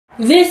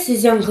This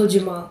is Uncle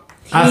Jamal.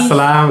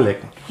 Assalamu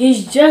alaikum.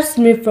 He's just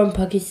moved from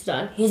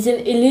Pakistan. He's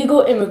an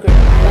illegal immigrant,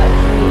 but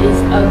he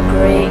is a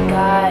great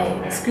guy.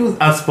 Excuse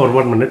us for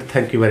 1 minute.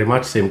 Thank you very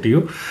much. Same to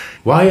you.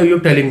 Why are you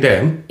telling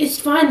them? It's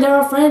fine, they're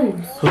our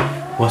friends.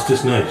 What's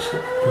this noise?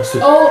 What's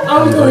this? Oh,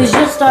 Uncle, it's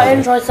just our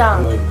intro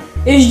sound.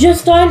 It's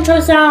just our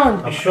intro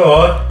sound. You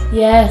sure?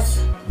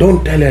 Yes.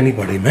 Don't tell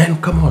anybody, man.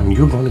 Come on,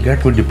 you're gonna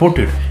get me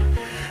deported.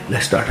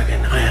 Let's start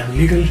again. I am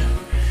legal.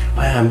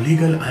 I am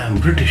legal. I am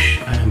British.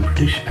 I am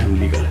British. I am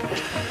legal.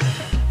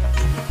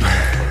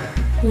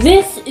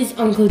 This is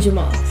Uncle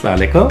Jamal. Assalamu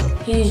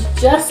alaikum. He's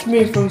just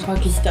moved from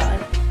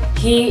Pakistan.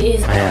 He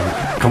is... I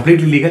am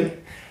completely legal.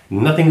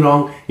 Nothing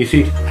wrong. You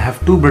see, I have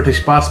 2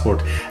 British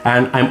passports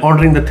and I'm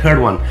ordering the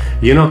 3rd one,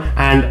 you know,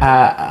 and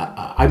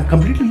I'm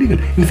completely legal.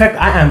 In fact,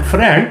 I am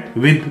friend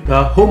with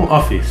the Home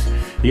Office.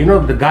 You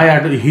know, the guy,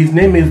 his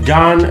name is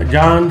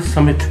John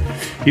Samit.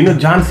 You know,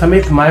 John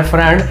Samit, my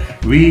friend,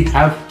 we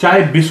have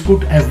chai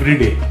biscuit every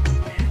day.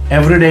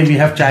 Every day we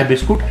have chai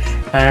biscuit,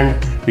 and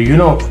you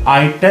know,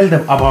 I tell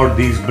them about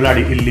these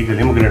bloody illegal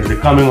immigrants. They're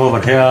coming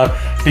over here,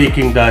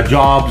 taking the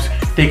jobs,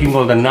 taking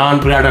all the naan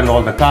bread and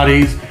all the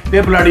curries.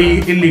 They're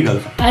bloody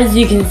illegals. As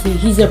you can see,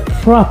 he's a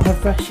proper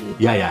freshie.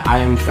 Yeah,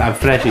 I'm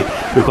freshie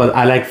because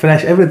I like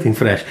fresh, everything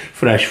fresh.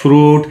 Fresh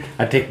fruit,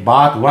 I take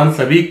bath once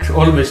a week,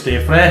 always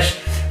stay fresh.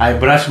 I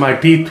brush my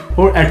teeth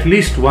or at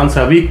least once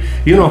a week,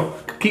 you know,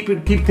 keep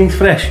things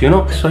fresh, you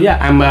know. So yeah,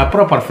 I'm a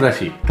proper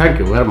freshie. Thank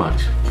you very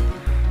much.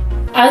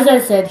 As I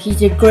said,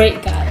 he's a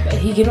great guy, but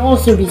he can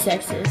also be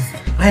sexist.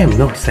 I am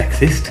not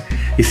sexist.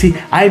 You see,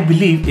 I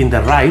believe in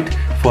the right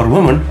for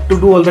women to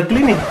do all the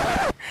cleaning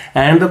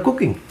and the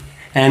cooking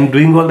and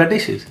doing all the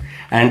dishes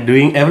and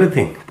doing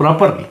everything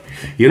properly.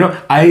 You know,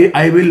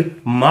 I will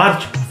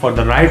march for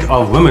the right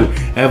of women.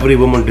 Every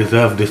woman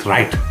deserves this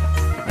right.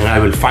 And I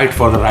will fight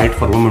for the right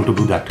for women to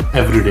do that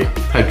every day.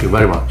 Thank you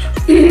very much.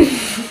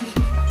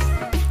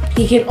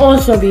 He can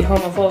also be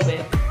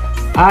homophobic.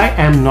 I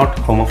am not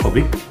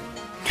homophobic.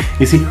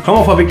 You see,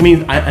 homophobic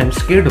means I am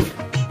scared of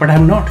it, but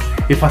I'm not.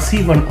 If I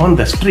see one on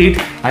the street,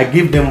 I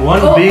give them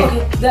one big...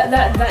 Okay,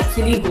 that's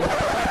illegal.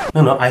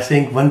 No, I'm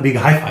saying one big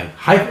high five.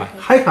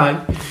 High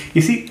five.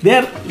 You see,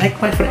 they're like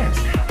my friends.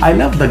 I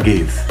love the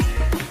gays.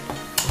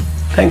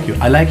 Thank you.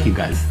 I like you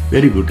guys.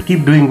 Very good.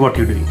 Keep doing what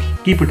you're doing.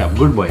 Keep it up.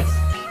 Good boys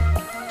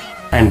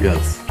and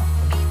girls.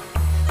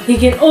 He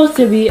can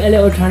also be a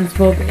little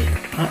transphobic.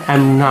 I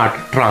am not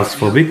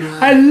transphobic.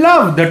 I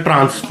love the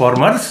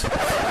Transformers.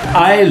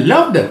 I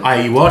love them.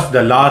 I watched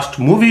the last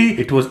movie.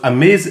 It was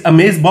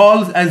Amaze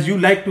Balls, as you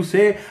like to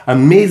say.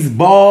 Amaze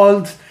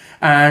Balls.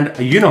 And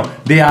you know,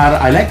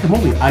 I like the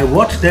movie. I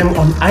watched them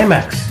on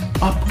IMAX,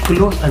 up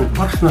close and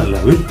personal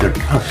with the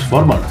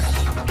Transformers.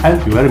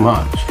 Thank you very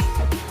much.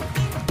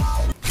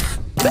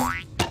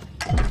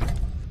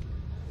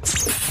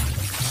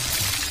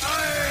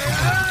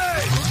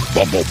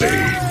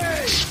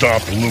 Bumblebee,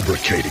 stop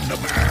lubricating the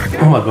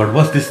man. Oh my god,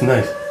 what's this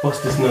noise? What's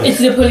this noise? It's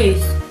the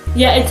police.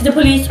 Yeah, it's the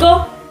police.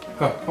 Go.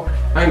 Okay,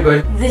 I'm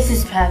going. This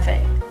is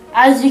perfect.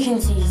 As you can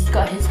see, he's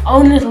got his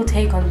own little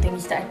take on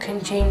things that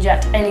can change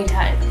at any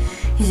time.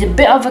 He's a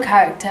bit of a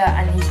character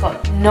and he's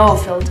got no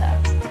filter.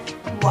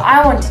 What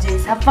I want to do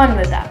is have fun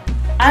with that.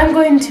 I'm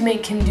going to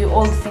make him do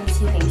all the things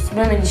he thinks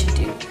women should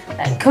do,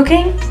 like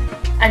cooking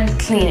and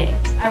cleaning.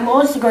 I'm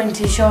also going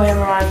to show him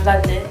around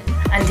London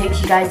and take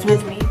you guys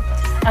with me.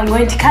 I'm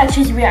going to catch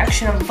his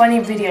reaction on funny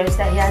videos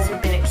that he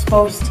hasn't been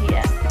exposed to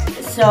yet.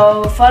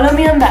 So follow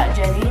me on that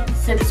journey,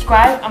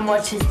 subscribe and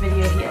watch his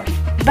video here.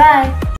 Bye!